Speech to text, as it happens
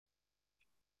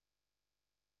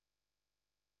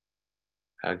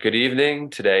Good evening.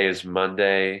 Today is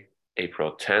Monday,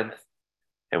 April 10th,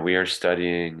 and we are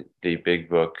studying the big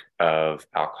book of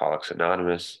Alcoholics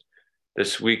Anonymous.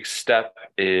 This week's step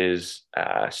is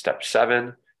step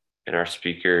 7, and our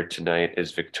speaker tonight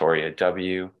is Victoria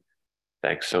W.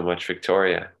 Thanks so much,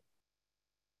 Victoria.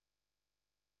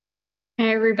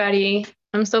 Hey everybody.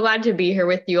 I'm so glad to be here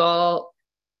with you all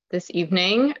this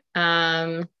evening.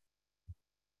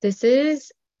 This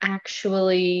is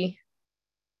actually,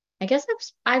 I guess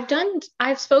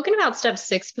I've spoken about step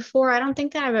 6 before. I don't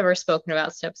think that I've ever spoken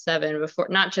about step 7 before,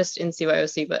 not just in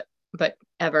CYOC, but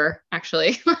ever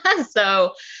actually.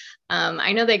 So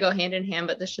I know they go hand in hand,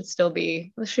 but this should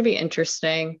be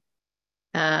interesting.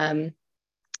 Um,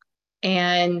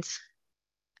 and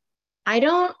I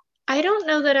don't I don't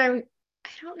know that I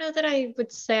don't know that I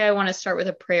would say I want to start with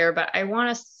a prayer, but I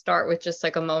want to start with just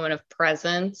like a moment of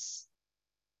presence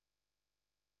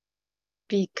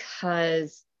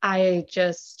because I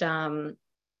just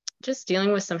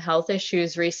dealing with some health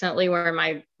issues recently where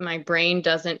my brain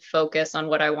doesn't focus on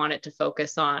what I want it to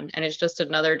focus on, and it's just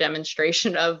another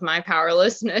demonstration of my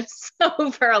powerlessness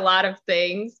over a lot of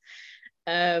things.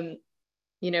 Um,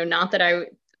 not that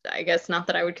I guess not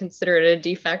that I would consider it a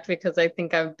defect because I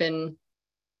think I've been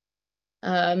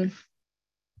um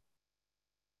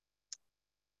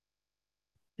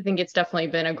I think it's definitely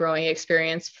been a growing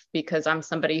experience because I'm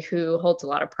somebody who holds a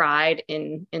lot of pride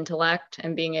in intellect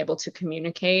and being able to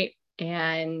communicate.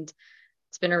 And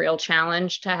it's been a real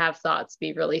challenge to have thoughts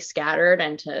be really scattered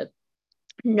and to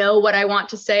know what I want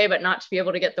to say, but not to be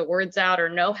able to get the words out, or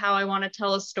know how I want to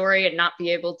tell a story and not be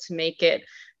able to make it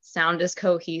sound as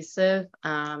cohesive.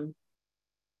 So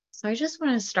I just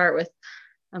want to start with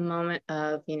a moment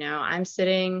of, I'm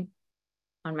sitting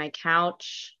on my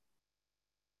couch.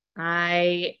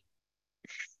 I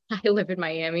I live in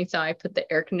Miami, so I put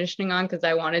the air conditioning on because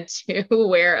I wanted to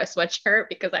wear a sweatshirt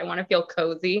because I want to feel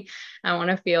cozy. I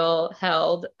want to feel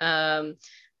held. I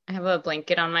have a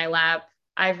blanket on my lap.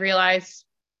 I've realized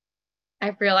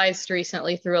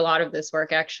recently through a lot of this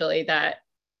work actually that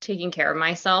taking care of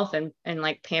myself and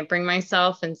like pampering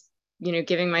myself and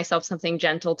giving myself something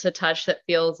gentle to touch that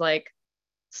feels like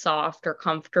soft or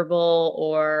comfortable,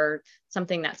 or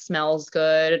something that smells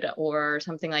good or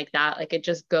something like that, like it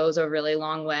just goes a really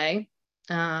long way.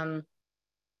 um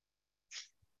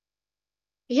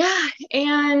yeah.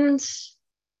 And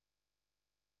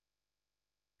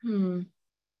hmm,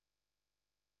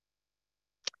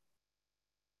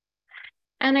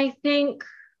 and I think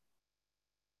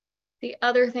the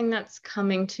other thing that's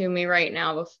coming to me right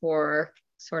now before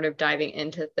sort of diving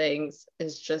into things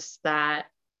is just that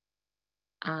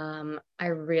I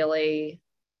really,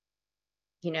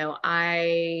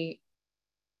 I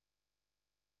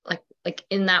like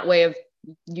in that way of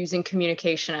using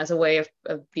communication as a way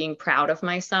of being proud of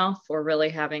myself, or really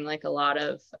having like a lot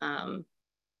of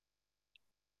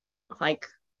like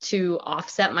to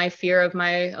offset my fear of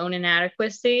my own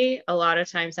inadequacy. A lot of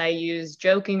times I use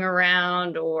joking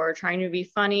around or trying to be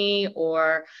funny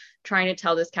or trying to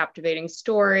tell this captivating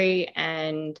story.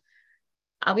 And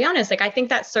I'll be honest, like I think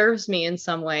that serves me in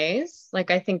some ways. Like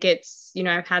I think it's,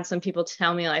 I've had some people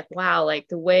tell me like, wow, like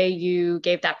the way you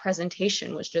gave that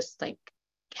presentation was just like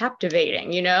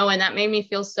captivating, and that made me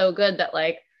feel so good that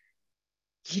like,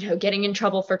 getting in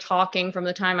trouble for talking from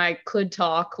the time I could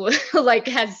talk like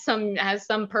has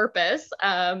some purpose,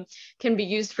 can be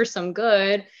used for some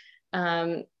good.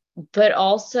 Um, but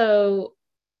also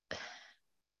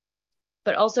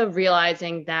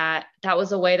realizing that that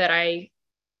was a way that I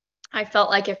felt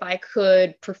like if I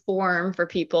could perform for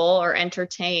people or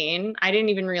entertain, I didn't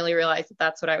even really realize that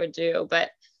that's what I would do, but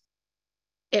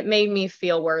it made me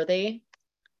feel worthy.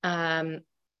 Um,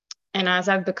 and as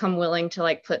I've become willing to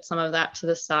like put some of that to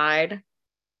the side,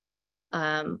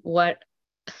 what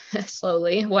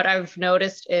slowly, what I've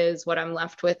noticed is what I'm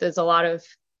left with is a lot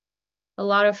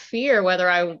of fear, whether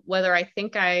I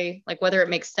think I like whether it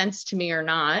makes sense to me or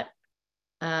not.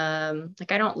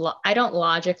 Like I don't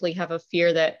logically have a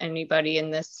fear that anybody in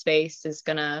this space is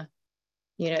gonna,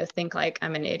 think like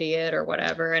I'm an idiot or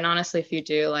whatever. And honestly, if you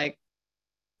do, like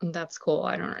that's cool.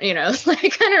 I don't,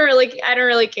 like I don't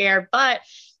really care. But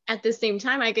at the same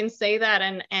time, I can say that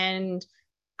and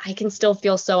I can still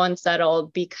feel so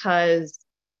unsettled because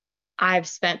I've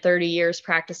spent 30 years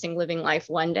practicing living life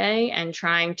one day and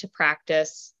trying to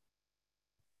practice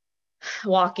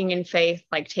walking in faith,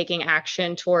 like taking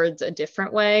action towards a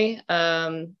different way,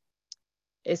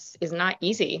 is not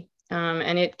easy.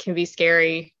 And it can be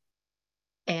scary.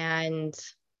 And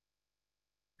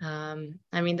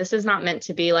I mean, this is not meant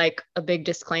to be like a big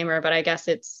disclaimer, but I guess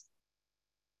it's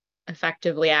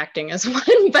effectively acting as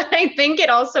one. But I think it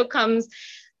also comes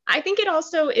I think it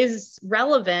also is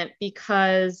relevant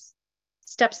because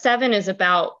step 7 is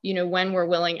about, when we're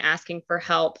willing, asking for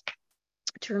help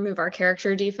to remove our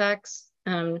character defects.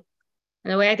 And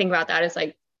the way I think about that is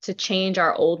like to change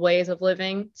our old ways of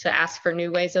living, to ask for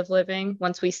new ways of living.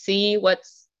 Once we see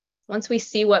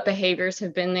what behaviors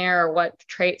have been there or what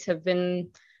traits have been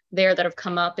there that have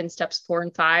come up in steps 4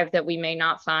 and 5 that we may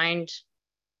not find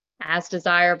as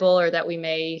desirable, or that we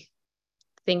may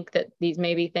think that these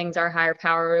may be things our higher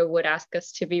power would ask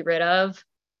us to be rid of.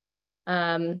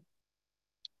 Um,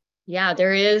 yeah,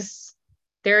 there is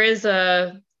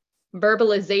a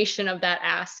verbalization of that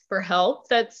ask for help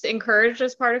that's encouraged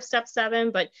as part of step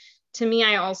 7. But to me,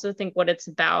 I also think what it's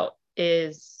about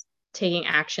is taking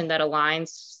action that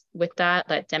aligns with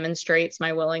that demonstrates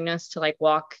my willingness to like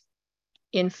walk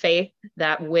in faith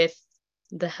that with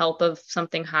the help of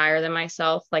something higher than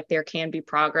myself, like there can be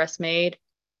progress made.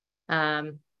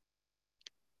 And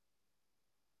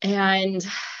I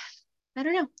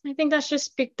don't know. I think that's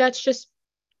just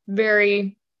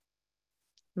very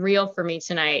real for me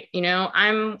tonight.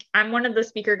 I'm one of the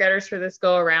speaker getters for this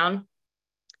go around.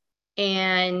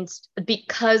 And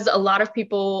because a lot of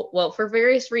people, well, for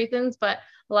various reasons, but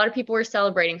a lot of people were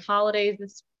celebrating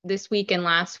holidays this week and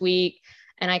last week.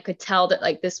 And I could tell that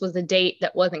like this was a date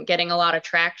that wasn't getting a lot of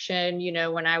traction,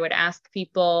 when I would ask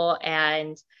people.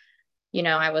 And,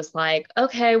 I was like,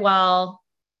 okay, well,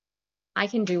 I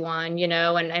can do one,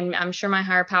 and I'm sure my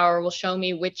higher power will show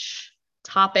me which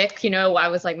topic, I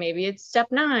was like, maybe it's step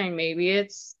 9, maybe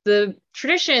it's the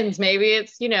traditions, maybe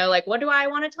it's, like, what do I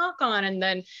want to talk on? And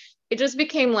then it just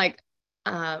became like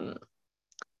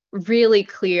really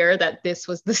clear that this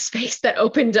was the space that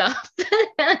opened up.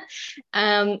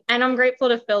 And I'm grateful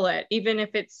to fill it, even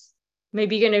if it's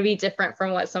maybe going to be different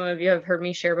from what some of you have heard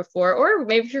me share before, or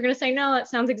maybe if you're going to say, no, that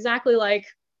sounds exactly like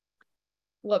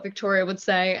what Victoria would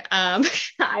say.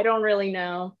 I don't really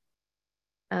know.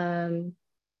 But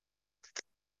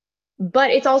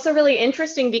it's also really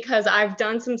interesting because I've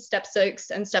done some step 6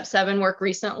 and step 7 work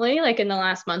recently, like in the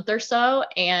last month or so,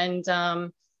 and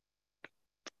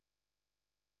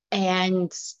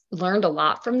learned a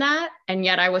lot from that. And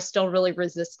yet I was still really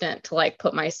resistant to like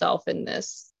put myself in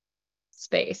this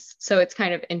space. So it's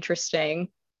kind of interesting.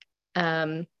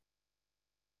 There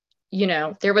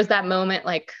was that moment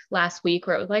like last week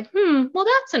where it was like, well,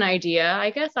 that's an idea.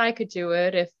 I guess I could do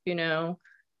it if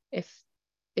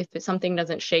if something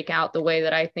doesn't shake out the way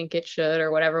that I think it should,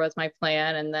 or whatever was my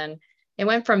plan. And then it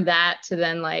went from that to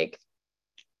then like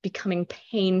becoming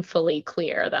painfully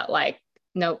clear that like,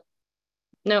 nope,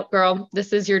 nope, girl,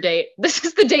 this is your date. This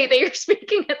is the date that you're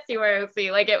speaking at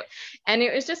CYOC. And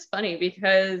it was just funny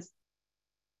because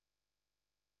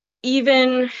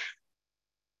even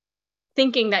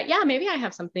thinking that, yeah, maybe I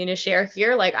have something to share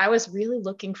here, like I was really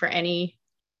looking for any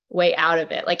way out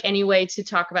of it, like any way to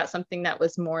talk about something that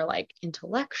was more like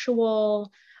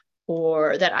intellectual,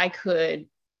 or that I could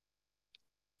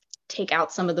take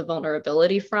out some of the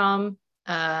vulnerability from.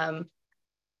 And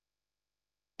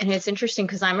it's interesting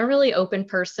because I'm a really open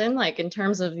person, like in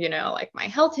terms of, like my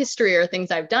health history or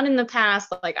things I've done in the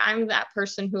past. Like I'm that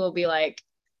person who will be like,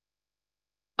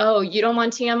 oh, you don't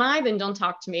want TMI? Then don't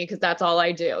talk to me because that's all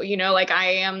I do. Like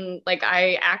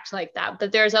I act like that.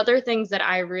 But there's other things that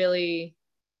I really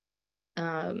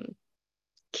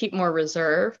keep more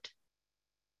reserved.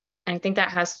 And I think that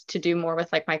has to do more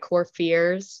with like my core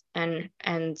fears and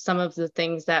some of the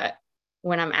things that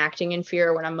when I'm acting in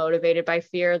fear, when I'm motivated by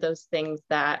fear, those things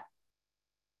that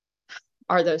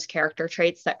are those character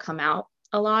traits that come out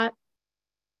a lot.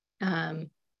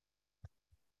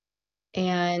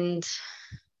 And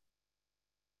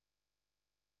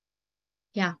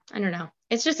yeah, I don't know.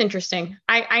 It's just interesting.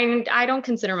 I don't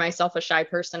consider myself a shy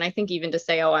person. I think even to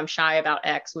say, oh, I'm shy about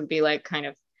X would be like kind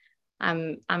of,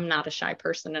 I'm not a shy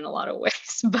person in a lot of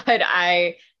ways, but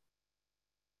I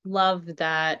love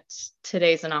that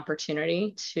today's an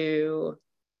opportunity to,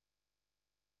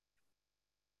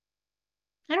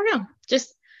 I don't know,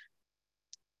 just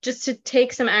to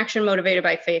take some action motivated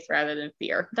by faith rather than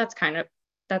fear. That's kind of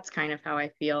how I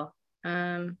feel.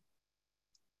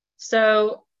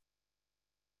 So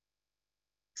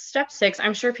step 6,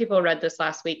 I'm sure people read this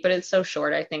last week, but it's so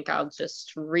short. I think I'll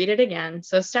just read it again.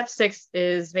 So step 6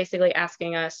 is basically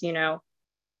asking us,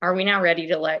 are we now ready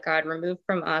to let God remove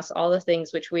from us all the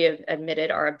things which we have admitted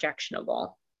are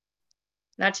objectionable?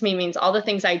 That to me means all the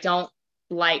things I don't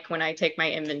like when I take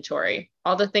my inventory,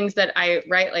 all the things that I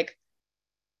write, like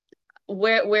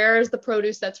where is the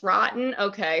produce that's rotten?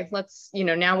 Okay, let's,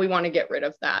 now we want to get rid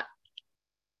of that.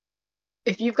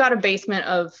 If you've got a basement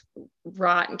of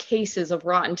rotten cases of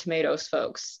rotten tomatoes,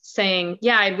 folks, saying,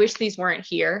 yeah, I wish these weren't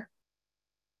here.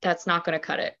 that's not going to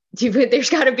cut it. There's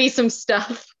got to be some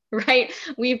stuff, right?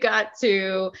 We've got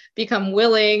to become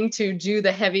willing to do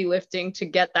the heavy lifting to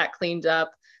get that cleaned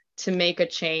up, to make a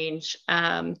change.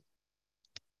 But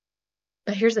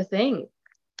here's the thing.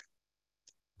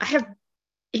 I have,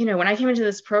 when I came into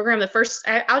this program,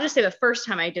 I'll just say the first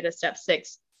time I did a step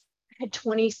 6, I had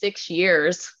 26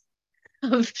 years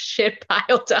of shit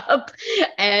piled up.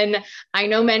 And I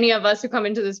know many of us who come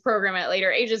into this program at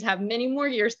later ages have many more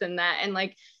years than that. And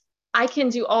like, I can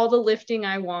do all the lifting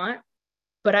I want,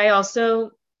 but I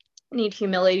also need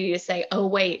humility to say, oh,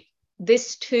 wait,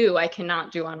 this too, I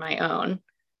cannot do on my own.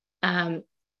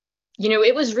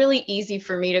 It was really easy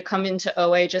for me to come into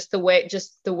OA just the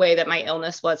way that my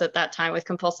illness was at that time with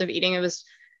compulsive eating.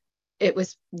 It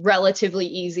was relatively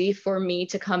easy for me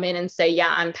to come in and say,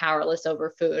 yeah, I'm powerless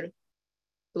over food.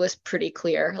 It was pretty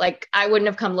clear. Like, I wouldn't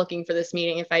have come looking for this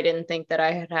meeting if I didn't think that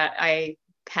I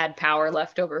had power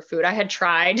left over food. I had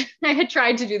tried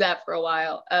to do that for a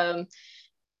while.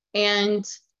 And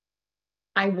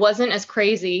I wasn't as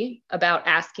crazy about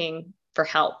asking for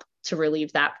help to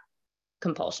relieve that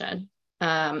compulsion.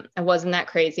 I wasn't that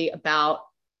crazy about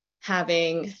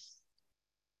having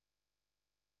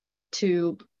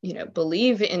to,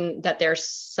 believe in that there's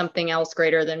something else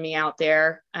greater than me out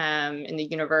there, in the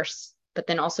universe, but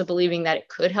then also believing that it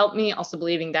could help me, also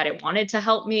believing that it wanted to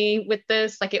help me with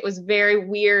this. Like, it was very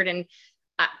weird. And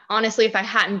honestly, if I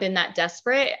hadn't been that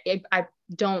desperate, I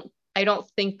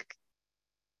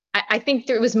think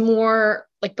there was more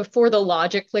like, before the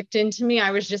logic clicked into me,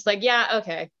 I was just like, yeah,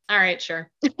 okay, all right,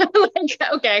 sure. Like,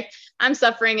 okay, I'm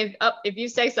suffering. If you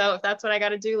say so, if that's what I got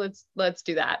to do, let's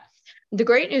do that. The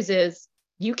great news is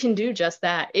you can do just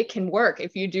that. It can work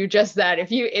if you do just that.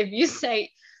 If you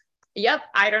say, yep,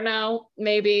 I don't know,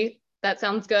 maybe that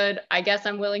sounds good. I guess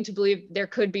I'm willing to believe there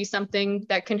could be something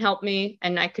that can help me,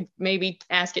 and I could maybe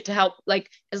ask it to help.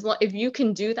 Like, if you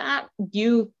can do that,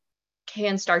 you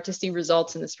can start to see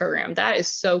results in this program. That is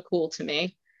so cool to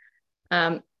me.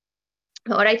 But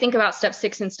what I think about step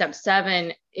 6 and step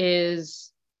 7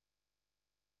 is,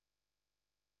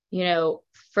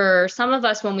 for some of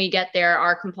us, when we get there,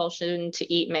 our compulsion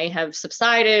to eat may have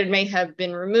subsided, may have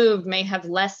been removed, may have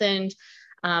lessened.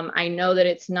 I know that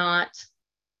it's not,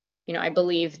 I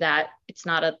believe that it's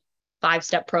not a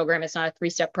 5-step program. It's not a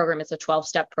 3-step program. It's a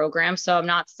 12-step program. So I'm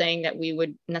not saying that we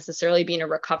would necessarily be in a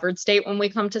recovered state when we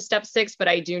come to step 6, but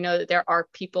I do know that there are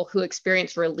people who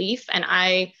experience relief. And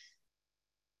I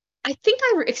think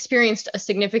I experienced a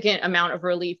significant amount of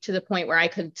relief to the point where I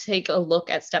could take a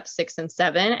look at step 6 and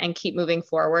 7 and keep moving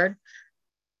forward.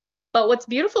 But what's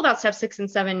beautiful about step 6 and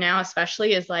 7 now,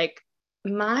 especially, is like,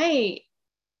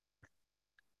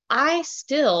 I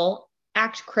still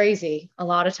act crazy a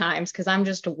lot of times because I'm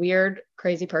just a weird,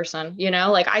 crazy person,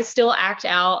 like, I still act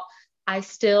out. I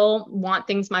still want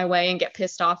things my way and get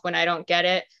pissed off when I don't get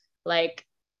it. Like,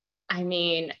 I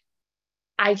mean,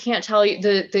 I can't tell you,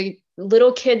 the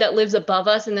little kid that lives above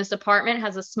us in this apartment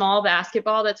has a small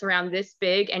basketball that's around this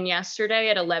big. And yesterday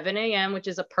at 11 a.m., which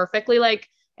is a perfectly like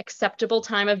acceptable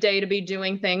time of day to be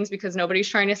doing things because nobody's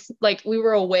trying to, like, we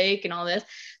were awake and all this,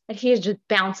 and he is just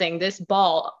bouncing this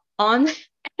ball on.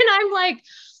 And I'm like,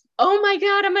 oh my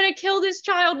God, I'm going to kill this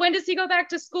child. When does he go back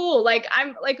to school? Like,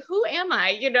 I'm like, who am I?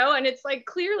 And it's like,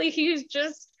 clearly he's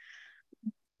just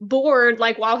bored,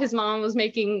 like, while his mom was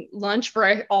making lunch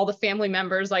for all the family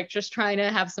members, like, just trying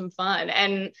to have some fun.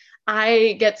 And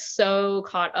I get so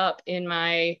caught up in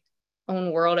my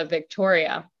own world of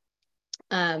Victoria.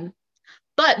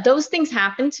 But those things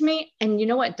happen to me. And you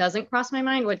know what doesn't cross my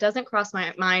mind? What doesn't cross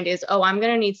my mind is, oh, I'm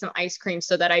going to need some ice cream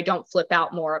so that I don't flip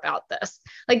out more about this.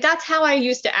 Like, that's how I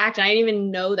used to act. And I didn't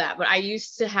even know that, but I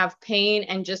used to have pain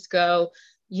and just go,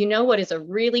 you know what is a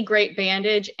really great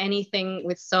bandage? Anything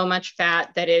with so much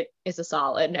fat that it is a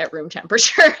solid at room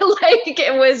temperature. Like,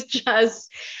 it was just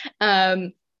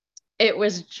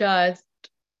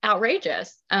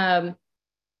outrageous.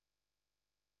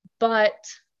 But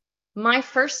my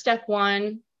first step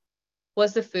 1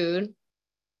 was the food.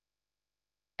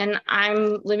 And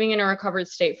I'm living in a recovered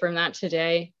state from that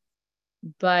today.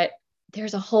 But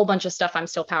there's a whole bunch of stuff I'm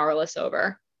still powerless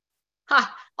over.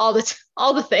 All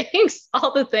the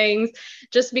things,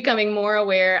 just becoming more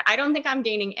aware. I don't think I'm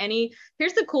gaining any.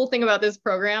 Here's the cool thing about this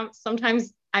program.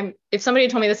 Sometimes if somebody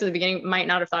told me this at the beginning, might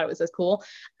not have thought it was as cool.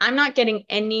 I'm not getting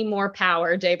any more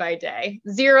power day by day.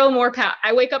 0 more power.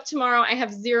 I wake up tomorrow, I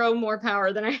have 0 more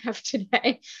power than I have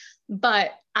today.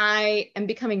 But I am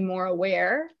becoming more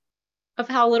aware of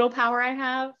how little power I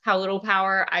have, how little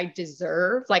power I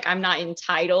deserve. Like, I'm not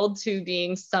entitled to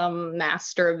being some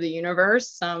master of the universe,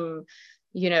 some,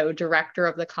 director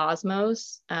of the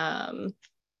cosmos,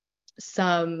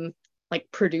 some like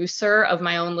producer of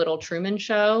my own little Truman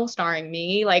Show starring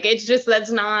me. Like, it's just, that's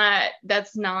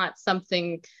not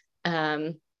something,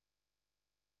 like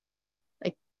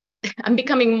I'm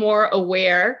becoming more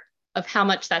aware of how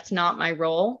much that's not my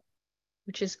role,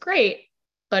 which is great,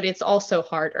 but it's also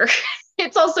harder.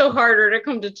 It's also harder to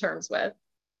come to terms with.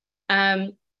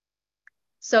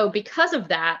 So because of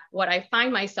that, what I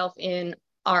find myself in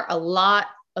are a lot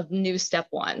of new step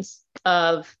ones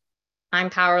of I'm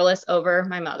powerless over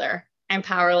my mother. I'm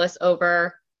powerless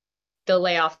over the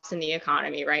layoffs in the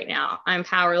economy right now. I'm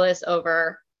powerless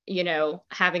over,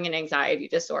 having an anxiety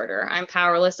disorder. I'm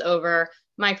powerless over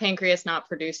my pancreas not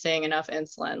producing enough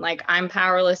insulin. Like, I'm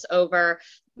powerless over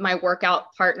my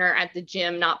workout partner at the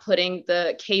gym not putting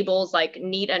the cables like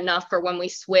neat enough for when we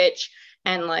switch,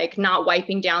 and like not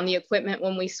wiping down the equipment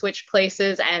when we switch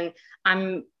places. And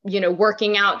I'm,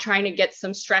 working out, trying to get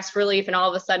some stress relief. And all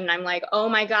of a sudden I'm like, oh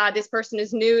my God, this person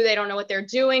is new. They don't know what they're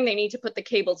doing. They need to put the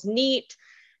cables neat.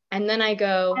 And then I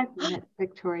go, 5 minutes,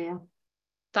 Victoria.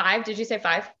 5? Did you say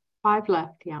 5? 5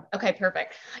 left, yeah. Okay,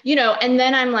 perfect. And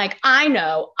then I'm like, I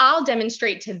know, I'll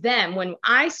demonstrate to them when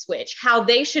I switch how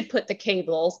they should put the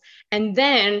cables, and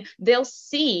then they'll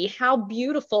see how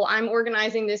beautiful I'm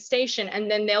organizing this station, and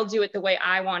then they'll do it the way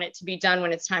I want it to be done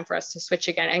when it's time for us to switch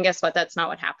again. And guess what? That's not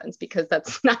what happens, because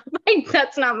that's not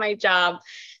my job.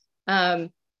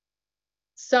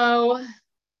 So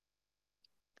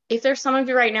if there's some of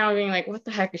you right now being like, what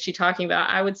the heck is she talking about?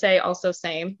 I would say also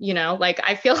same, like,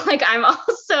 I feel like I'm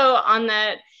also on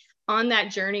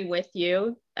that journey with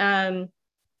you. But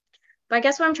I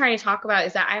guess what I'm trying to talk about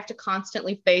is that I have to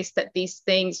constantly face that these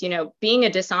things, being a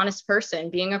dishonest person,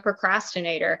 being a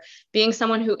procrastinator, being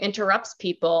someone who interrupts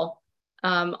people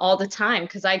all the time,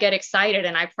 because I get excited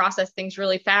and I process things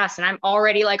really fast, and I'm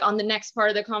already like on the next part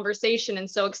of the conversation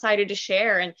and so excited to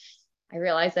share. And I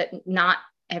realize that not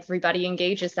everybody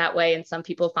engages that way, and some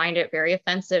people find it very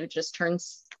offensive. It just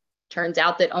turns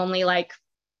out that only like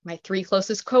my 3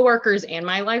 closest coworkers and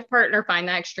my life partner find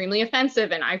that extremely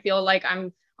offensive, and I feel like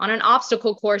I'm on an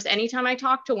obstacle course anytime I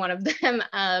talk to one of them.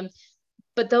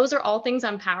 But those are all things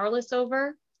I'm powerless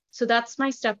over. So that's my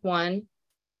step 1.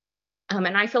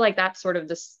 And I feel like that's sort of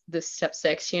this step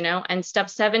 6, and step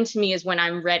 7 to me is when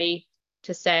I'm ready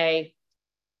to say,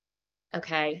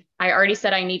 okay, I already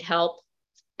said I need help.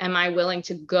 Am I willing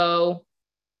to go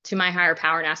to my higher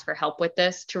power and ask for help with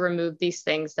this, to remove these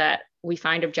things that we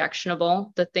find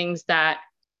objectionable, the things that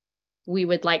we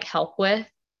would like help with?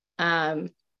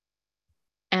 Am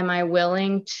I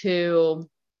willing to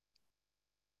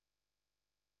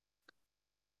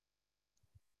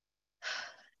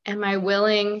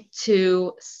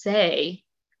say,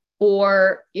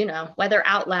 or, whether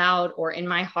out loud or in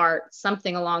my heart,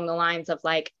 something along the lines of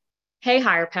like, hey,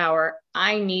 higher power,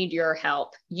 I need your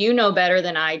help. You know better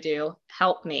than I do.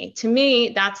 Help me. To me,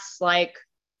 that's like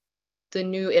the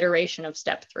new iteration of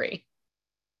step 3.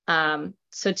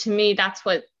 So to me, that's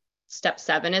what step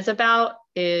 7 is about,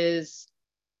 is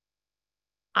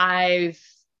I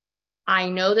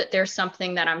know that there's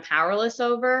something that I'm powerless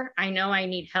over. I know I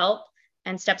need help.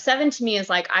 And step 7 to me is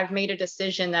like, I've made a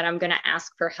decision that I'm going to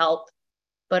ask for help,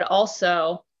 but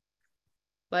also,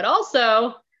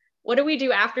 what do we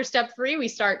do after step 3? We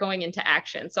start going into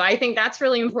action. So I think that's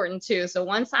really important too. So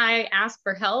once I ask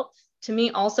for help, to me,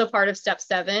 also part of step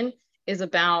 7 is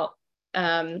about,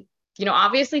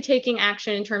 obviously taking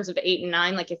action in terms of 8 and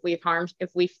 9, like if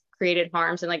we've created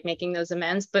harms, and like making those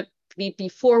amends. But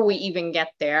before we even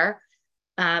get there,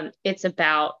 it's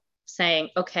about saying,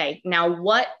 okay, now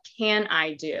what can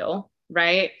I do,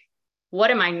 right? What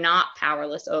am I not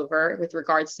powerless over with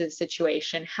regards to the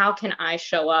situation? How can I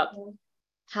show up?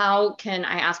 How can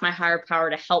I ask my higher power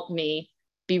to help me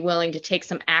be willing to take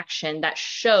some action that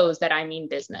shows that I mean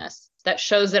business, that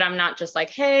shows that I'm not just like,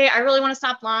 hey, I really want to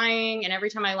stop lying, and every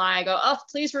time I lie, I go, oh,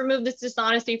 please remove this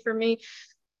dishonesty from me.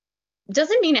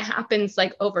 Doesn't mean it happens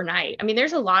like overnight. I mean,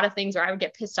 there's a lot of things where I would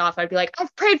get pissed off. I'd be like,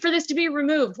 I've prayed for this to be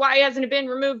removed. Why hasn't it been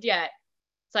removed yet?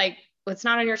 It's like, well, it's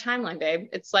not on your timeline, babe.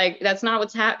 It's like, that's not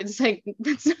what's happening. It's like,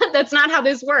 that's not how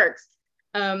this works.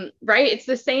 Right? It's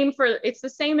the same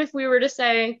if we were to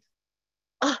say,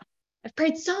 oh, I've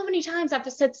prayed so many times.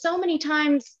 I've said so many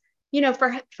times,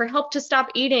 for help to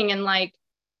stop eating. And like,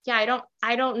 yeah,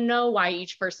 I don't know why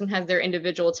each person has their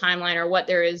individual timeline, or what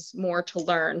there is more to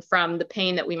learn from the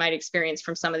pain that we might experience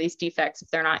from some of these defects if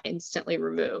they're not instantly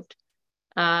removed.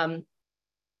 But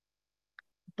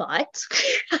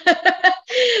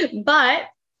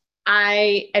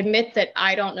I admit that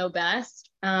I don't know best.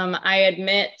 I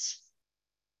admit,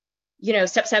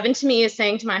 step 7 to me is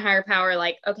saying to my higher power,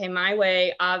 like, okay, my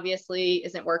way obviously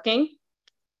isn't working,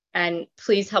 and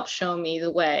please help show me the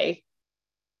way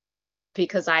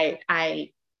because I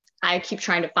keep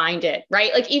trying to find it,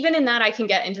 right? Like even in that, I can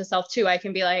get into self too. I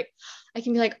can be like,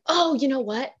 oh, you know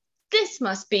what? This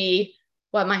must be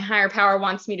what my higher power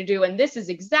wants me to do. And this is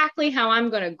exactly how I'm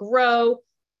going to grow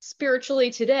spiritually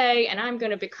today. And I'm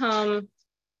going to become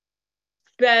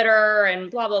better and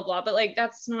blah, blah, blah. But like,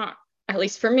 that's not, at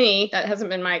least for me, that hasn't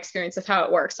been my experience of how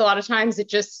it works. A lot of times it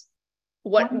just,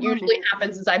 what usually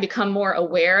happens is I become more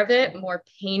aware of it, more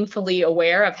painfully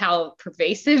aware of how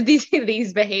pervasive these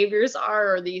behaviors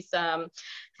are, or these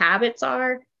habits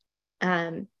are.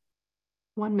 1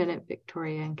 minute,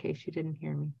 Victoria, in case you didn't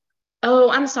hear me.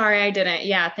 Oh, I'm sorry, I didn't.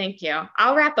 Yeah, thank you.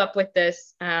 I'll wrap up with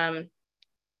this.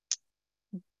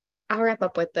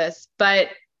 But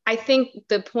I think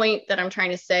the point that I'm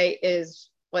trying to say is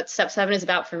what step 7 is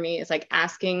about for me is like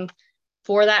asking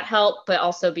for that help, but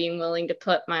also being willing to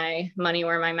put my money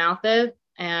where my mouth is.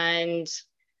 And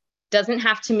doesn't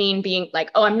have to mean being like,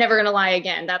 oh, I'm never going to lie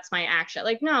again. That's my action.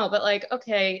 Like, no, but like,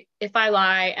 okay, if I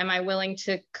lie, am I willing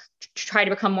to try to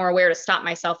become more aware to stop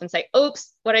myself and say,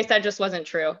 oops, what I said just wasn't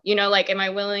true? You know, like, am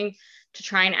I willing to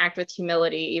try and act with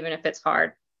humility, even if it's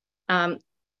hard? And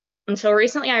so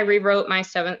recently I rewrote my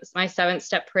seventh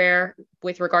step prayer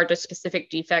with regard to specific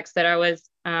defects that I was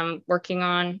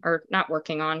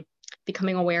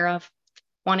becoming aware of,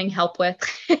 wanting help with.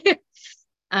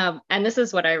 And this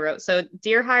is what I wrote. So,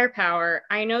 dear higher power,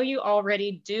 I know you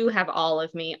already do have all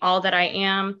of me, all that I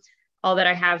am, all that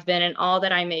I have been, and all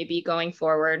that I may be going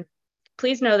forward.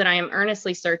 Please know that I am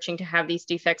earnestly searching to have these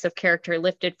defects of character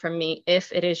lifted from me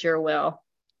if it is your will.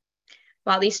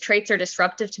 While these traits are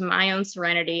disruptive to my own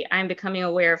serenity, I am becoming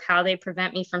aware of how they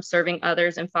prevent me from serving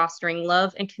others and fostering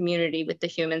love and community with the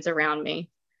humans around me.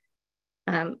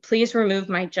 Please remove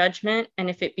my judgment, and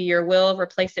if it be your will,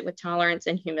 replace it with tolerance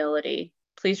and humility.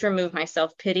 Please remove my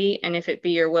self-pity, and if it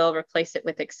be your will, replace it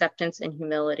with acceptance and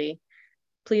humility.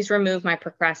 Please remove my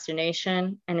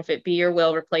procrastination, and if it be your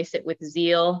will, replace it with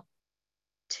zeal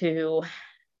to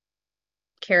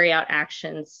carry out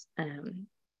actions in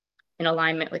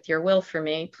alignment with your will for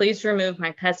me. Please remove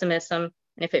my pessimism,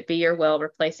 and if it be your will,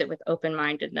 replace it with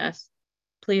open-mindedness.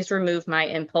 Please remove my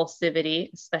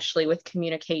impulsivity, especially with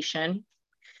communication.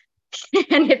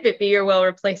 And if it be your will,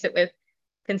 replace it with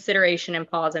consideration and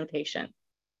pause and patience.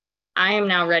 I am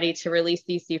now ready to release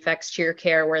these defects to your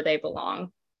care where they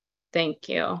belong. Thank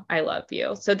you. I love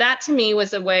you. So that to me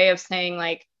was a way of saying,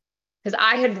 like, because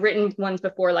I had written ones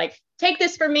before, like, take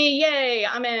this for me. Yay,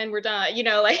 I'm in, we're done. You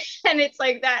know, like, and it's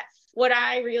like that. What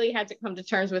I really had to come to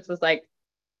terms with was like,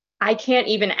 I can't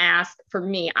even ask for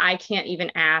me. I can't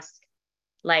even ask,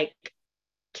 like,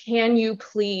 can you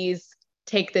please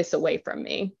take this away from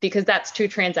me? Because that's too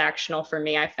transactional for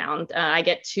me. I found I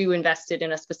get too invested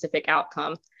in a specific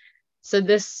outcome. So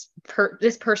this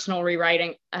personal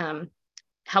rewriting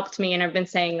helped me, and I've been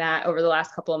saying that over the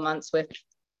last couple of months with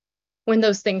when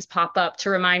those things pop up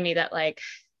to remind me that like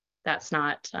that's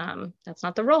not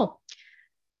the role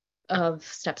of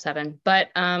step 7. But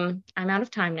I'm out of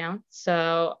time now,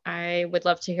 so I would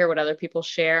love to hear what other people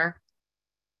share,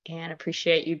 and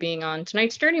appreciate you being on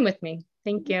tonight's journey with me.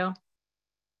 Thank you.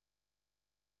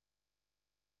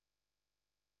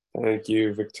 Thank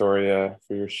you, Victoria,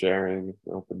 for your sharing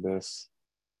and openness.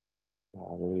 I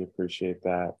really appreciate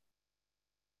that.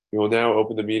 We will now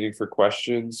open the meeting for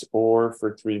questions or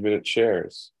for 3-minute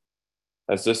shares.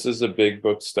 As this is a big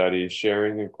book study,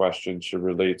 sharing a question should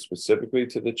relate specifically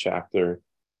to the chapter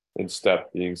and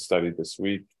step being studied this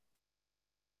week.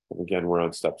 And again, we're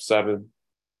on step 7.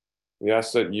 We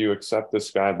ask that you accept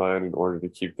this guideline in order to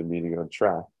keep the meeting on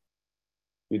track.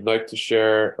 If you'd like to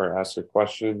share or ask a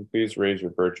question, please raise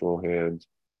your virtual hand,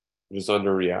 which is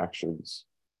under reactions,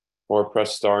 or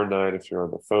press *9 if you're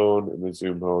on the phone, and the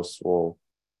Zoom host will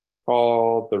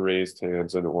call the raised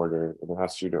hands in order and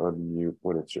ask you to unmute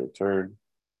when it's your turn.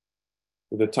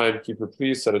 With the timekeeper,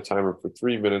 please set a timer for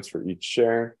 3 minutes for each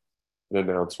share and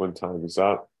announce when time is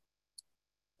up.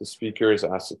 The speaker is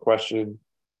asked a question.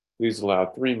 Please allow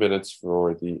 3 minutes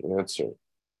for the answer.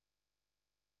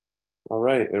 All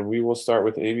right, and we will start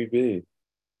with Amy B.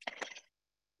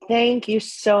 Thank you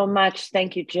so much.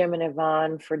 Thank you, Jim and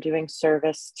Yvonne, for doing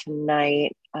service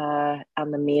tonight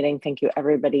on the meeting. Thank you,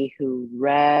 everybody who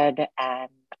read, and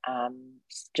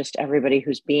just everybody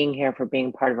who's being here, for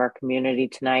being part of our community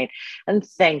tonight. And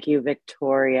thank you,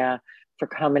 Victoria, for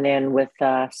coming in with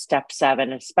step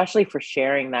 7, especially for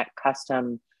sharing that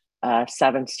custom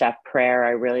 7-step prayer. I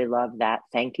really love that.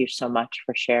 Thank you so much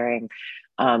for sharing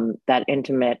that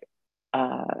intimate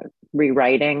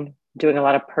rewriting, doing a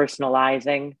lot of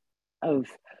personalizing of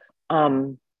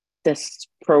this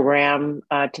program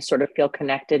to sort of feel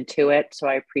connected to it. So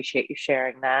I appreciate you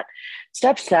sharing that.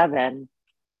 Step 7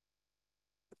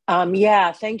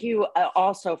 Yeah, thank you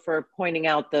also for pointing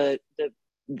out the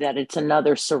that it's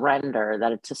another surrender,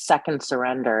 that it's a second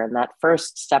surrender, and that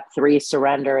first step three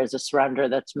surrender is a surrender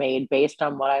that's made based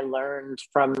on what I learned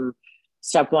from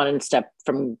step one and step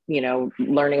from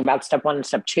learning about step one and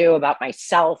step two about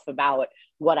myself, about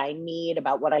what I need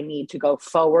to go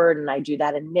forward, and I do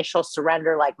that initial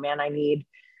surrender, like, man, I need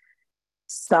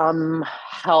some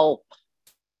help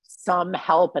and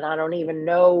I don't even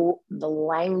know the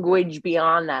language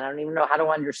beyond that. I don't even know how to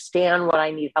understand what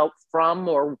I need help from,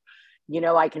 or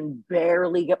I can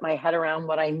barely get my head around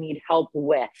what I need help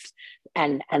with.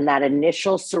 And that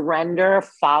initial surrender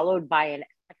followed by an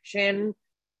action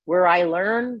where I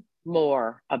learn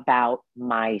more about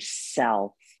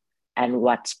myself and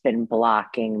what's been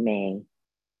blocking me.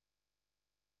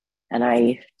 And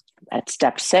I, at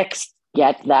step 6,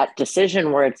 get that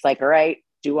decision where it's like, all right,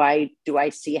 do I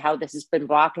see how this has been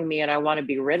blocking me and I want to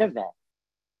be rid of it?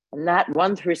 And that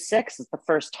 1 through 6 is the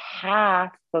first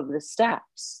half of the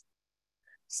steps.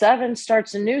 7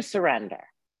 starts a new surrender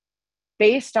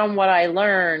based on what I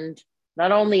learned,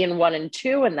 not only in 1 and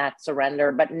 2 in that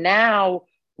surrender, but now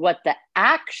what the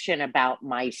action about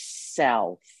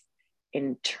myself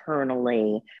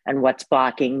internally and what's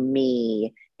blocking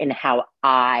me in how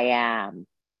I am.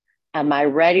 Am I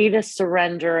ready to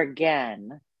surrender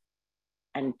again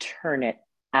and turn it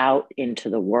out into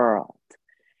the world?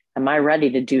 Am I ready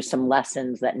to do some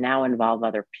lessons that now involve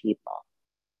other people?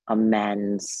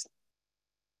 Amends,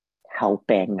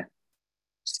 helping,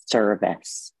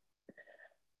 service.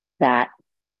 That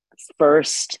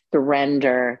first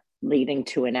surrender leading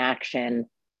to an action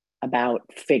about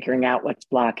figuring out what's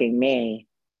blocking me.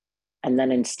 And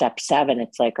then in step 7,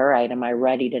 it's like, all right, am I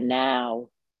ready to now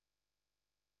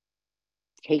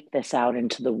take this out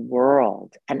into the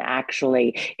world? And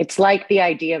actually, it's like the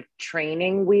idea of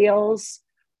training wheels.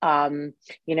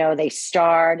 They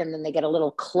start and then they get a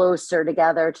little closer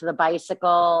together to the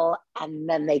bicycle and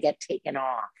then they get taken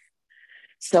off.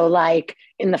 So like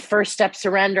in the first step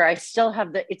surrender, I still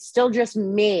have it's still just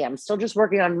me. I'm still just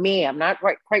working on me. I'm not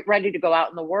quite ready to go out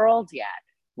in the world yet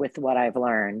with what I've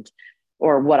learned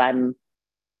or what I'm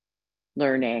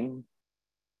learning.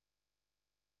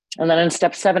 And then in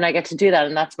step 7, I get to do that.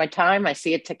 And that's my time. I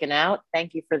see it ticking out.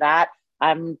 Thank you for that.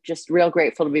 I'm just real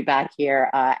grateful to be back here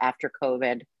after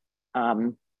COVID.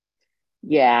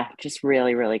 Just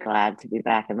really, really glad to be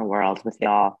back in the world with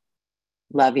y'all.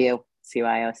 Love you,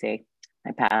 CYOC.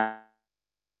 I pass.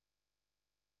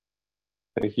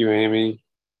 Thank you, Amy.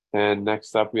 And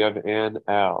next up, we have Ann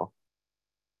L.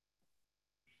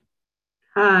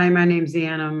 Hi, my name's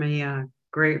Ann. I'm a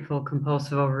grateful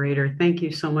compulsive overeater. Thank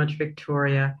you so much,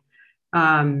 Victoria.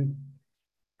 And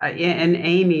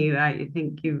Amy, I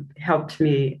think you helped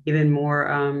me even more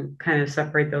kind of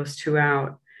separate those two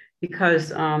out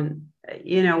because,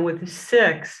 with the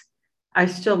 6, I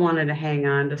still wanted to hang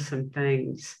on to some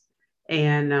things.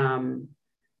 And,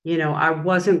 I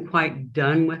wasn't quite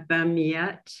done with them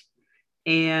yet.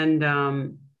 And,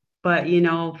 but,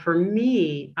 for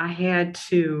me, I had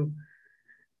to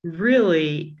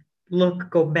really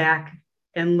go back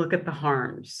and look at the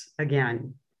harms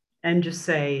again and just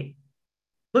say,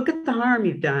 look at the harm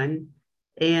you've done.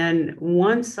 And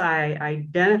once I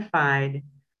identified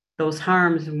those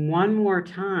harms one more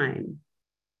time,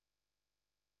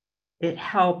 it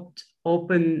helped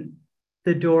open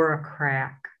the door a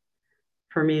crack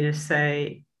for me to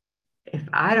say, if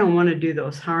I don't want to do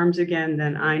those harms again,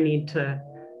 then I need to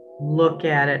look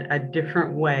at it a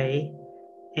different way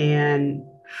and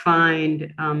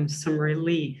find some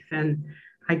relief. And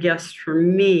I guess for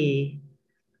me,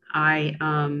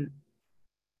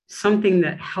 something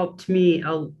that helped me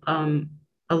a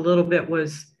little bit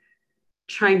was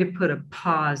trying to put a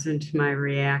pause into my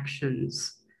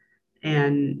reactions,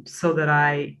 and so that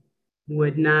I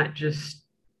would not just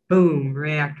boom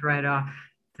react right off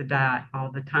the dot all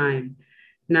the time.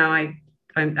 Now I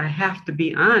have to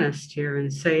be honest here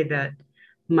and say that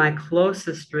my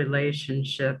closest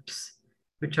relationships,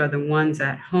 which are the ones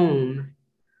at home,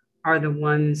 are the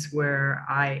ones where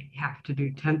I have to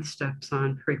do 10th steps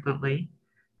on frequently,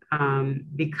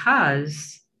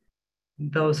 because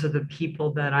those are the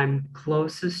people that I'm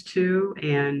closest to.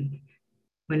 And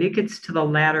when it gets to the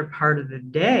latter part of the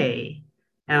day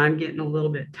and I'm getting a little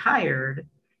bit tired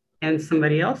and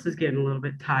somebody else is getting a little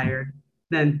bit tired,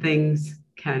 then things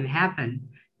can happen.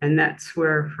 And that's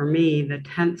where, for me, the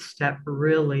 10th step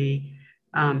really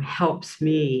helps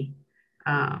me.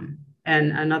 And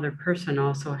another person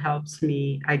also helps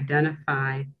me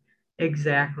identify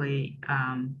exactly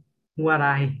what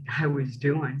I was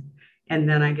doing. And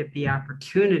then I get the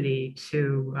opportunity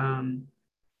to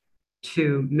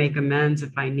to make amends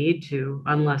if I need to,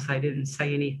 unless I didn't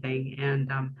say anything.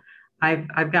 And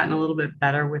I've gotten a little bit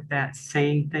better with that,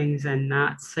 saying things and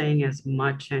not saying as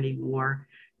much anymore.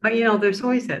 But there's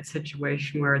always that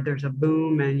situation where there's a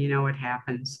boom and it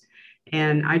happens.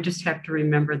 And I just have to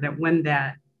remember that when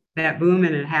that boom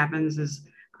and it happens is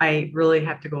I really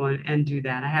have to go and do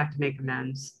that. I have to make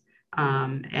amends.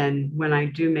 And when I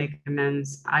do make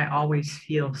amends, I always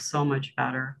feel so much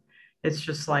better. It's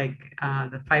just like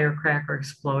the firecracker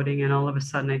exploding, and all of a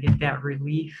sudden I get that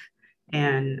relief,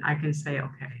 and I can say,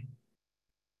 okay.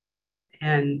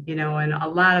 And and a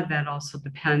lot of that also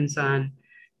depends on,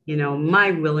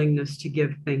 my willingness to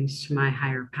give things to my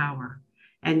higher power.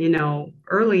 And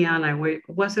early on, I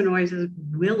wasn't always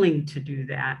willing to do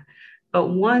that, but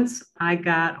once I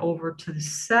got over to the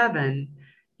 7,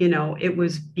 it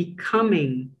was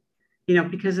becoming,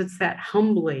 because it's that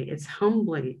humbly, it's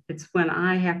when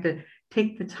I have to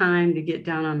take the time to get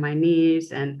down on my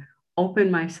knees and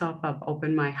open myself up,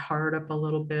 open my heart up a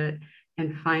little bit,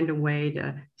 and find a way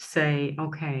to say,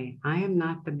 okay, I am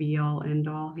not the be all end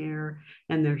all here,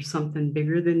 and there's something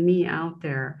bigger than me out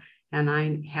there, and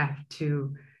I have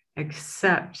to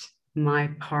accept my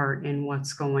part in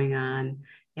what's going on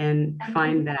and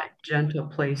find that gentle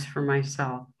place for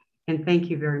myself. And thank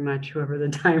you very much, whoever the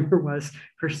timer was,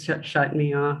 for shutting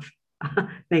me off.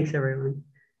 Thanks, everyone.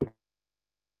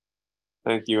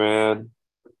 Thank you, Anne.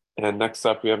 And next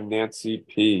up, we have Nancy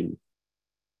P.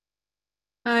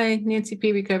 Hi, Nancy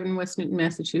P. Recovered in West Newton,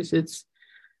 Massachusetts.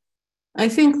 I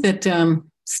think that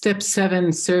step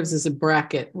 7 serves as a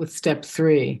bracket with step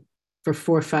 3 for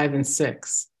 4, 5, and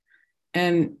 6.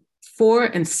 And 4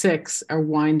 and 6 are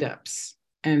windups,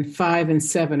 and 5 and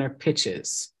 7 are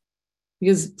pitches.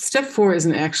 Because step 4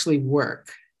 isn't actually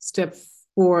work. Step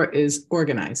 4 is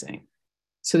organizing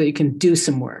so that you can do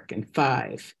some work in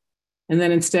 5. And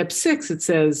then in step 6, it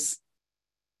says,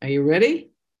 are you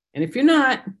ready? And if you're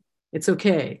not, it's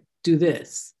okay, do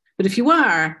this. But if you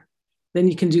are, then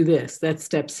you can do this. That's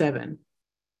step 7.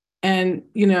 And,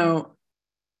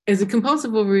 as a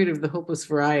compulsive overeater of the hopeless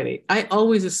variety, I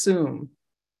always assume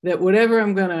that whatever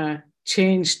I'm going to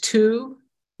change to,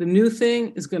 the new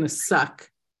thing is going to suck.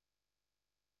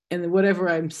 And whatever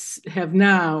I have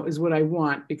now is what I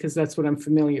want because that's what I'm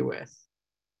familiar with.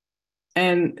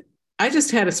 And I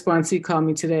just had a sponsee call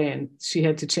me today and she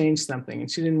had to change something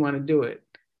and she didn't want to do it.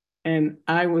 And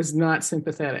I was not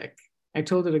sympathetic. I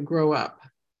told her to grow up.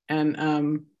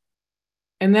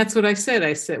 And that's what I said.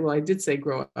 I said, well, I did say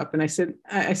grow up. And I said,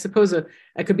 I suppose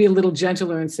I could be a little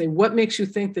gentler and say, what makes you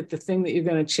think that the thing that you're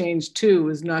going to change to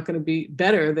is not going to be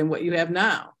better than what you have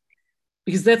now?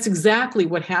 Because that's exactly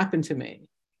what happened to me.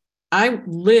 I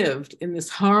lived in this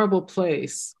horrible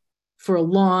place for a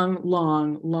long,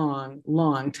 long, long,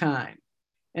 long time.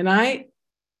 And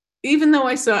even though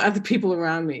I saw other people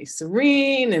around me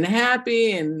serene and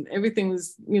happy and everything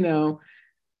was,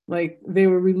 like they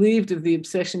were relieved of the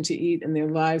obsession to eat and their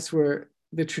lives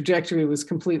the trajectory was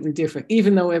completely different,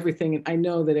 even though I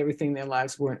know that everything in their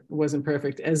lives wasn't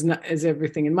perfect, as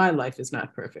everything in my life is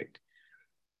not perfect.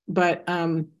 But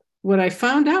what I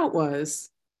found out was,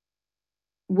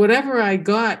 whatever I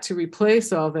got to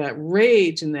replace all that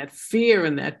rage and that fear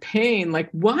and that pain, like,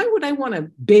 why would I want to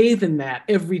bathe in that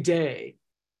every day?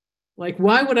 Like,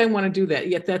 why would I want to do that?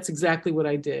 Yet that's exactly what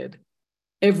I did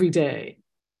every day.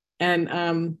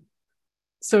 And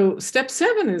so step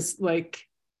 7 is like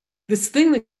this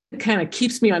thing that kind of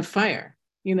keeps me on fire.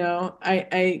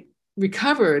 I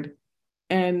recovered,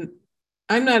 and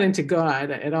I'm not into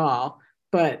God at all,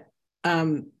 but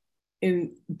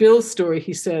in Bill's story,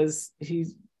 he says he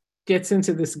gets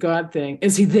into this God thing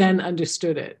as he then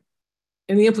understood it.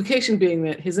 And the implication being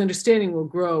that his understanding will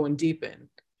grow and deepen.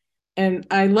 And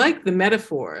I like the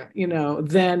metaphor,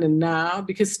 then and now,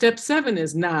 because step 7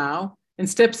 is now and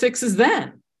step 6 is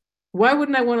then. Why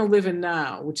wouldn't I want to live in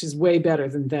now, which is way better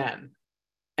than then?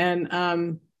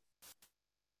 And,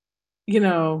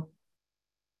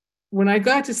 when I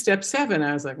got to step 7,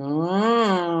 I was like,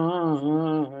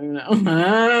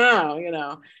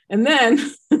 and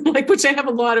then like, which I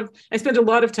spent a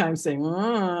lot of time saying,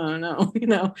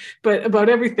 but about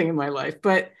everything in my life.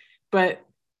 But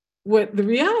what the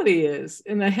reality is,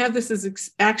 and I have this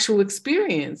as actual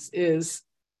experience, is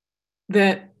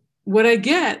that what I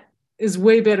get is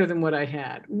way better than what I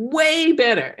had, way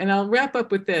better. And I'll wrap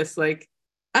up with this, like,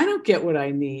 I don't get what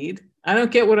I need. I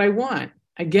don't get what I want.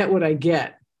 I get what I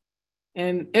get.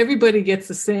 And everybody gets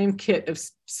the same kit of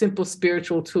simple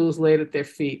spiritual tools laid at their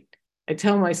feet. I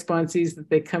tell my sponsees that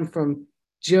they come from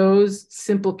Joe's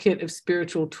Simple Kit of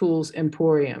Spiritual Tools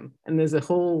Emporium. And there's a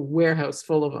whole warehouse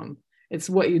full of them. It's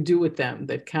what you do with them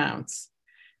that counts.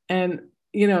 And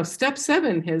step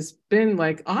 7 has been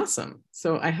like awesome.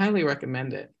 So I highly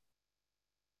recommend it.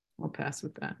 I'll pass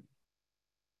with that.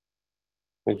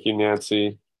 Thank you,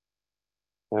 Nancy.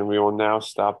 And we will now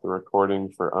stop the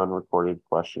recording for unrecorded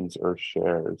questions or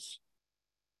shares.